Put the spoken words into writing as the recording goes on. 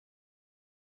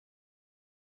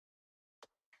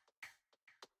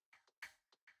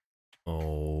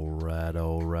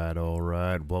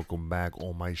Alright. Welcome back,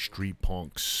 all my street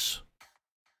punks.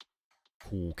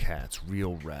 Cool cats,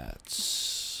 real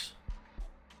rats.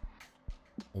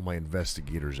 All my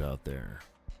investigators out there.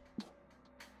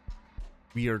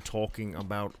 We are talking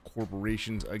about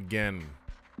corporations again.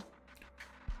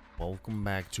 Welcome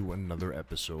back to another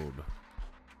episode.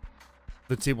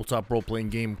 The tabletop role-playing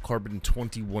game Carbon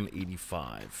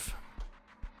 2185.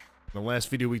 In the last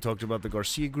video we talked about the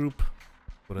Garcia Group,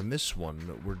 but in this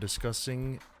one we're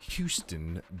discussing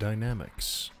Houston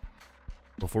Dynamics.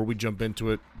 Before we jump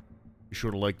into it, be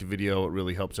sure to like the video, it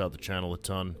really helps out the channel a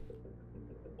ton.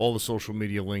 All the social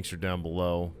media links are down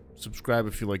below. Subscribe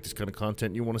if you like this kind of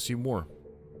content and you want to see more.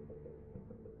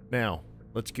 Now,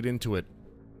 let's get into it.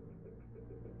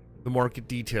 The market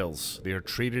details. They are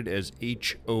traded as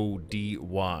HODY.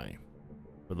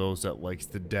 For those that likes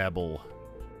to dabble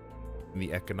in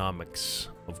the economics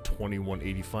of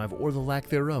 2185, or the lack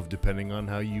thereof, depending on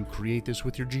how you create this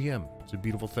with your GM. It's a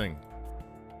beautiful thing.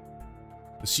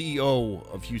 The CEO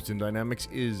of Houston Dynamics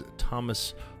is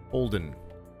Thomas Holden.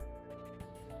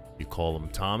 You call him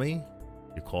Tommy?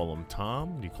 You call him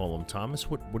Tom? Do you call him Thomas?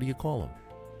 What do you call him?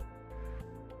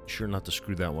 Sure not to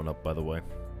screw that one up, by the way.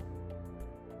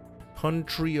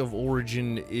 Country of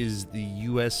origin is the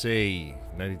USA,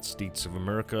 United States of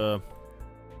America,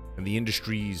 and the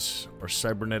industries are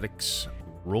cybernetics,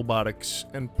 robotics,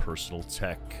 and personal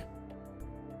tech.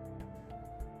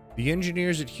 The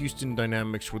engineers at Houston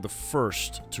Dynamics were the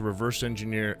first to reverse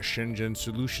engineer Shenzhen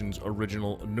Solutions'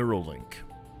 original Neuralink,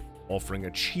 offering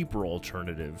a cheaper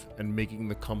alternative and making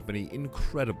the company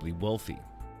incredibly wealthy.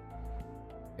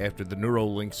 After the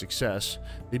Neuralink success,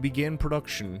 they began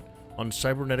production on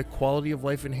cybernetic quality of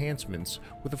life enhancements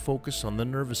with a focus on the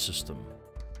nervous system.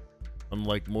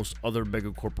 Unlike most other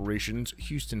megacorporations,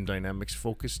 Houston Dynamics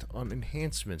focused on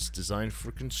enhancements designed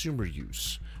for consumer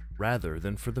use rather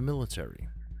than for the military.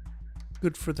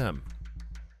 Good for them.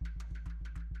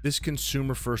 This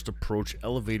consumer-first approach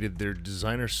elevated their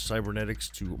designer cybernetics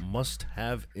to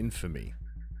must-have infamy.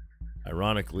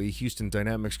 Ironically, Houston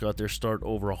Dynamics got their start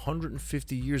over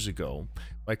 150 years ago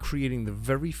by creating the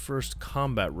very first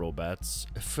combat robots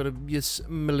for the US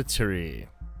military.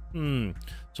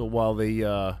 So while they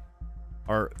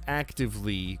are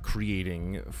actively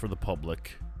creating for the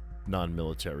public,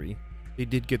 non-military, they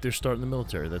did get their start in the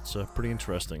military. That's pretty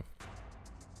interesting.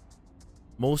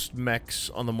 Most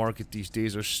mechs on the market these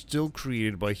days are still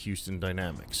created by Houston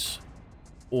Dynamics,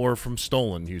 or from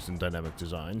stolen Houston Dynamic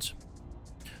designs.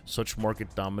 Such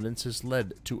market dominance has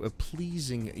led to a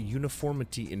pleasing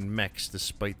uniformity in mechs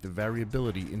despite the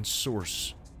variability in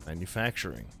source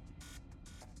manufacturing.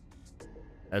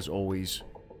 As always,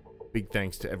 big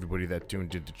thanks to everybody that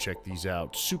tuned in to check these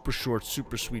out. Super short,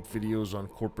 super sweet videos on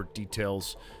corporate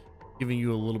details, giving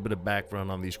you a little bit of background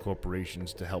on these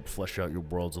corporations to help flesh out your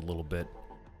worlds a little bit.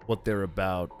 What they're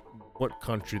about, what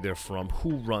country they're from,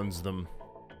 who runs them.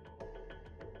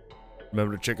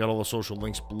 Remember to check out all the social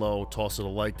links below. Toss it a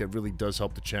like. That really does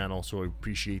help the channel, so I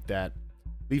appreciate that.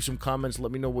 Leave some comments.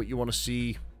 Let me know what you want to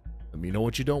see. Let me know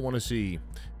what you don't want to see.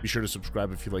 Be sure to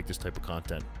subscribe if you like this type of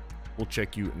content. We'll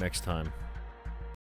check you next time.